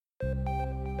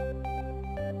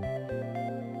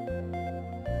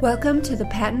Welcome to the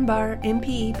Patent Bar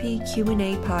MPEP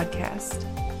Q&A podcast.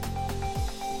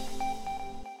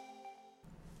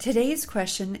 Today's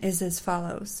question is as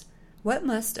follows. What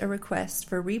must a request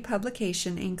for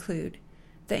republication include?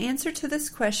 The answer to this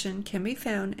question can be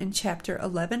found in Chapter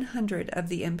 1100 of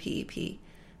the MPEP.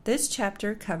 This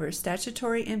chapter covers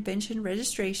statutory invention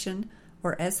registration,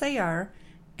 or SIR,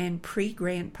 and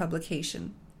pre-grant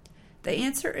publication. The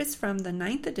answer is from the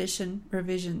 9th edition,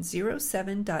 revision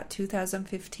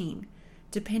 07.2015.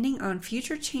 Depending on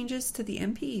future changes to the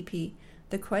MPEP,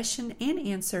 the question and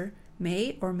answer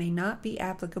may or may not be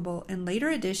applicable in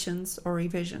later editions or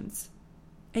revisions.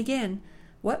 Again,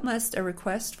 what must a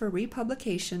request for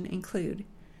republication include?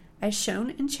 As shown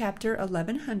in Chapter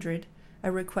 1100,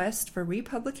 a request for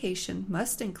republication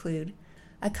must include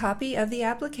a copy of the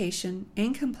application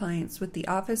in compliance with the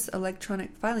Office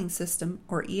Electronic Filing System,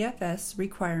 or EFS,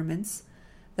 requirements,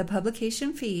 the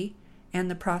publication fee, and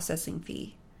the processing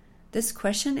fee. This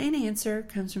question and answer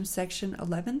comes from Section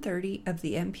 1130 of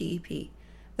the MPEP.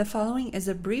 The following is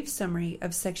a brief summary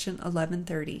of Section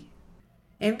 1130.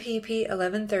 MPEP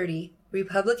 1130,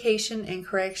 Republication and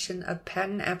Correction of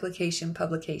Patent Application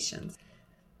Publications.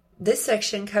 This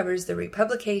section covers the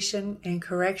republication and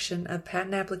correction of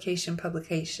patent application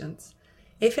publications.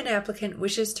 If an applicant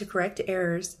wishes to correct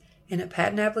errors in a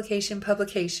patent application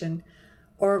publication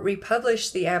or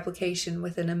republish the application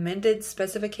with an amended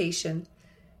specification,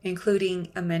 including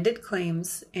amended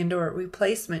claims and/or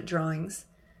replacement drawings,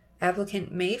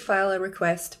 applicant may file a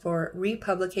request for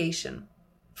republication.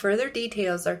 Further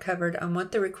details are covered on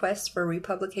what the request for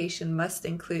republication must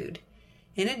include.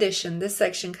 In addition, this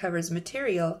section covers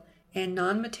material and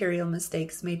non-material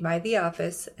mistakes made by the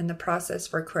office and the process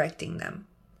for correcting them.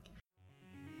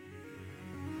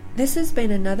 This has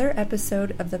been another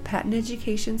episode of the Patent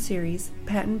Education Series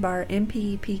Patent Bar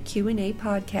MPEP Q&A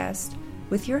podcast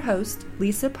with your host,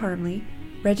 Lisa Parmley,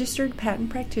 Registered Patent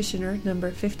Practitioner number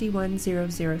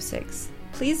 51006.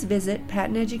 Please visit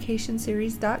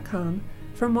patenteducationseries.com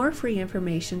for more free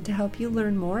information to help you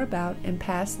learn more about and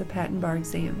pass the Patent Bar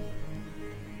exam.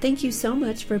 Thank you so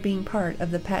much for being part of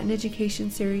the Patent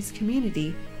Education Series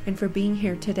community and for being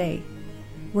here today.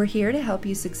 We're here to help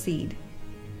you succeed.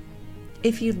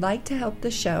 If you'd like to help the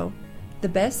show, the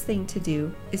best thing to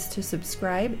do is to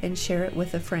subscribe and share it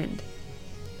with a friend.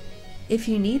 If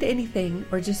you need anything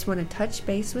or just want to touch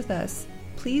base with us,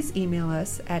 please email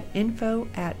us at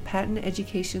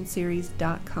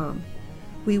info@patenteducationseries.com.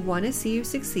 We want to see you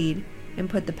succeed and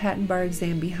put the Patent Bar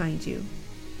exam behind you.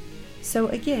 So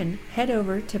again, head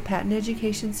over to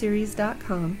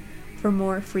patenteducationseries.com for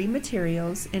more free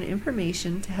materials and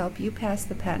information to help you pass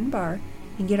the Patent Bar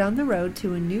and get on the road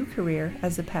to a new career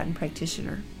as a patent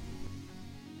practitioner.